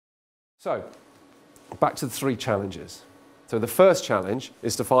So, back to the 3 challenges. So the first challenge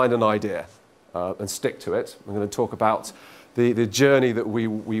is to find an idea and stick to it. I'm going to talk about the journey that we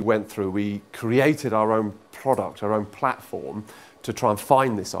went through. We created our own product, our own platform to try and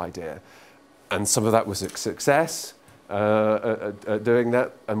find this idea. And some of that was a success doing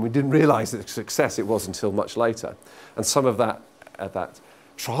that, and we didn't realize the success it was until much later. And some of that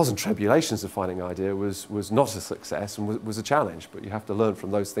trials and tribulations of finding an idea was not a success and was a challenge, but you have to learn from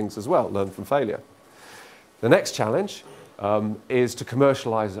those things as well, learn from failure. The next challenge is to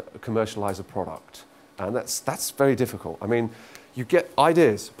commercialize a product, and that's very difficult. I mean, you get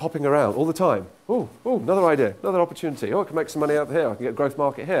ideas popping around all the time. Oh, another idea, another opportunity. Oh, I can make some money out here. I can get a growth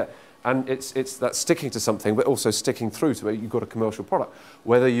market here. And it's that sticking to something, but also sticking through to it. You've got a commercial product.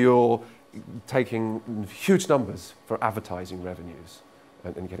 Whether you're taking huge numbers for advertising revenues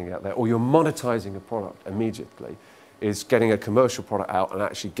and getting it out there, or you're monetizing a product immediately, is getting a commercial product out and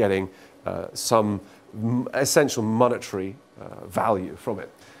actually getting some essential monetary value from it.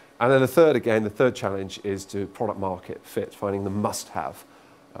 And then the third challenge is to product market fit, finding the must-have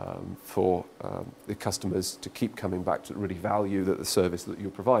for the customers to keep coming back to really value the service that you're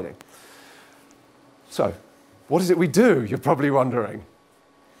providing. So, what is it we do, you're probably wondering?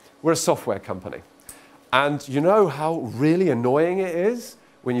 We're a software company. And you know how really annoying it is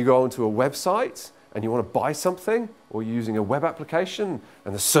when you go onto a website and you want to buy something, or you're using a web application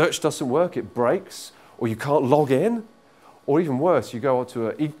and the search doesn't work, it breaks, or you can't log in, or even worse, you go onto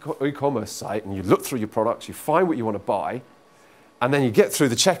an e-commerce site and you look through your products, you find what you want to buy, and then you get through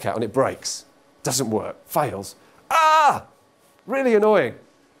the checkout and it breaks, doesn't work, fails. Really annoying.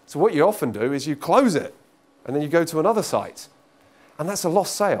 So what you often do is you close it and then you go to another site. And that's a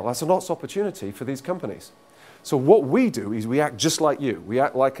lost sale, that's a lost opportunity for these companies. So what we do is we act just like you. We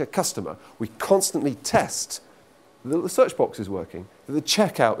act like a customer. We constantly test that the search box is working, that the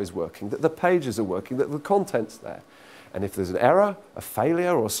checkout is working, that the pages are working, that the content's there. And if there's an error, a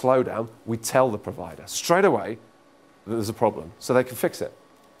failure, or a slowdown, we tell the provider straight away that there's a problem, so they can fix it,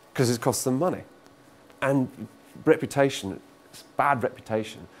 because it costs them money. And reputation, bad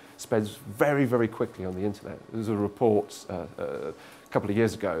reputation, spreads very, very quickly on the internet. There was a report a couple of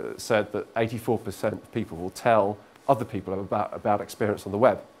years ago that said that 84% of people will tell other people about a bad experience on the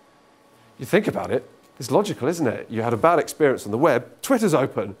web. You think about it, it's logical, isn't it? You had a bad experience on the web, Twitter's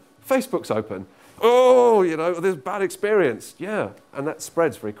open, Facebook's open. Oh, you know, there's bad experience. Yeah, and that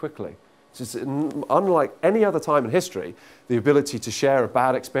spreads very quickly. It's unlike any other time in history, the ability to share a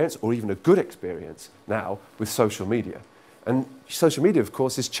bad experience or even a good experience now with social media. And social media, of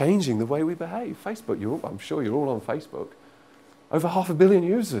course, is changing the way we behave. Facebook, I'm sure you're all on Facebook. Over 500 million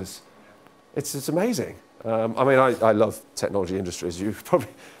users. It's amazing. I mean, I love technology industries, you're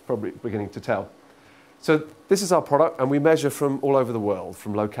probably beginning to tell. So this is our product, and we measure from all over the world,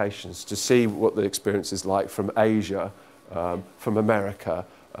 from locations, to see what the experience is like from Asia, from America,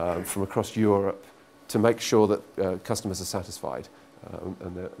 from across Europe, to make sure that customers are satisfied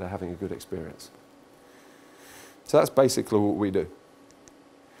and they're having a good experience. So that's basically what we do.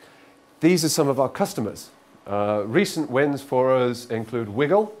 These are some of our customers. Recent wins for us include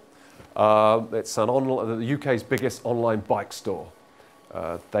Wiggle. It's the UK's biggest online bike store.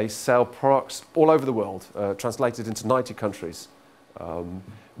 They sell products all over the world, translated into 90 countries.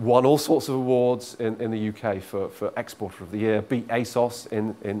 Won all sorts of awards in the UK for Exporter of the Year, beat ASOS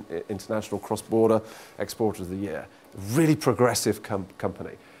in International Cross-Border Exporter of the Year. Really progressive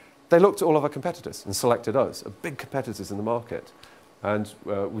company. They looked at all of our competitors and selected us, big competitors in the market. And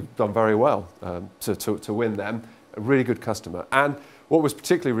we've done very well to win them. A really good customer. And what was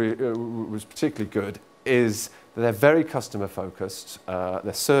particularly good is that they're very customer focused.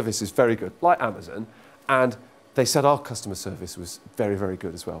 Their service is very good, like Amazon. And they said our customer service was very, very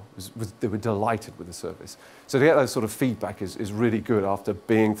good as well. They were delighted with the service. So to get that sort of feedback is really good after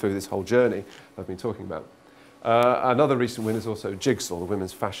being through this whole journey I've been talking about. Another recent win is also Jigsaw, the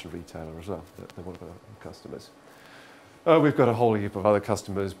women's fashion retailer as well. They're one of our customers. We've got a whole heap of other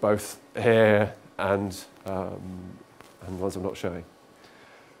customers, both here and ones I'm not showing.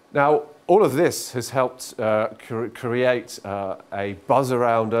 Now, all of this has helped create a buzz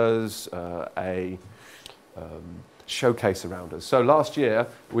around us, a showcase around us. So last year,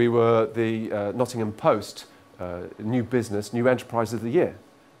 we were the Nottingham Post New Enterprise of the Year.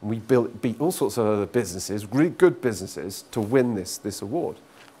 And we beat all sorts of other businesses, really good businesses, to win this award,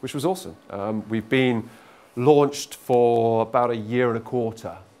 which was awesome. We've been launched for about a year and a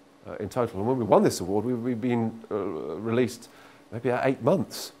quarter in total. And when we won this award, we've been released maybe 8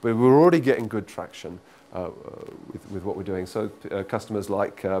 months. But we were already getting good traction with what we're doing. So customers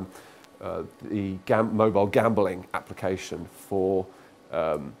like the mobile gambling application for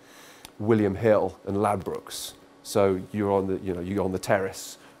William Hill and Ladbrokes. So you're on you're on the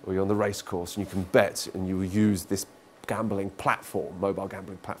terrace or you're on the race course and you can bet and you use this gambling platform, mobile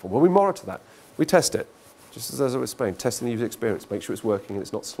gambling platform. Well, we monitor that. We test it, just as I was explaining, testing the user experience, make sure it's working and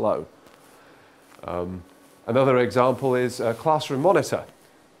it's not slow. Another example is Classroom Monitor.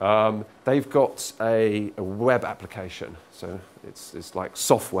 They've got a web application. So it's like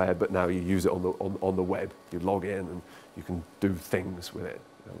software, but now you use it on the web. You log in and you can do things with it,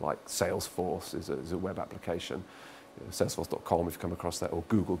 like Salesforce is a web application. Salesforce.com, if you come across that, or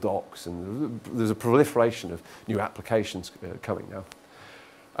Google Docs, and there's a proliferation of new applications coming now.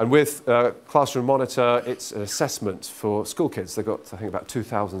 And with Classroom Monitor, it's an assessment for school kids. They've got, I think, about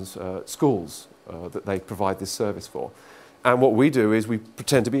 2,000 schools that they provide this service for. And what we do is we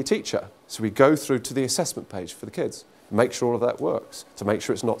pretend to be a teacher. So we go through to the assessment page for the kids, make sure all of that works, to make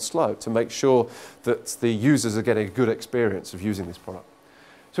sure it's not slow, to make sure that the users are getting a good experience of using this product.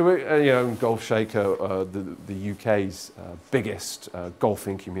 So we're, Golf Shaker, the UK's biggest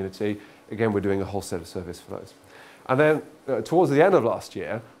golfing community. Again, we're doing a whole set of service for those. And then towards the end of last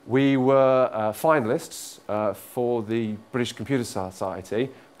year, we were finalists for the British Computer Society,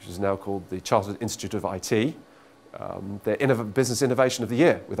 which is now called the Chartered Institute of IT, the Business Innovation of the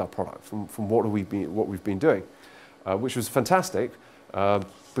Year with our product from what we've been doing, which was fantastic.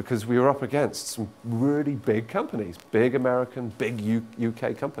 Because we were up against some really big companies, big American, big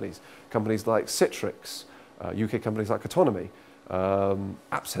UK companies, companies like Citrix, UK companies like Autonomy,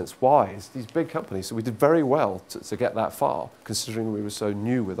 AppSense, Wise, these big companies. So we did very well to get that far, considering we were so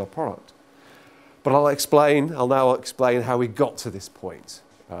new with our product. But I'll now explain how we got to this point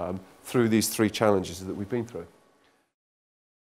through these three challenges that we've been through.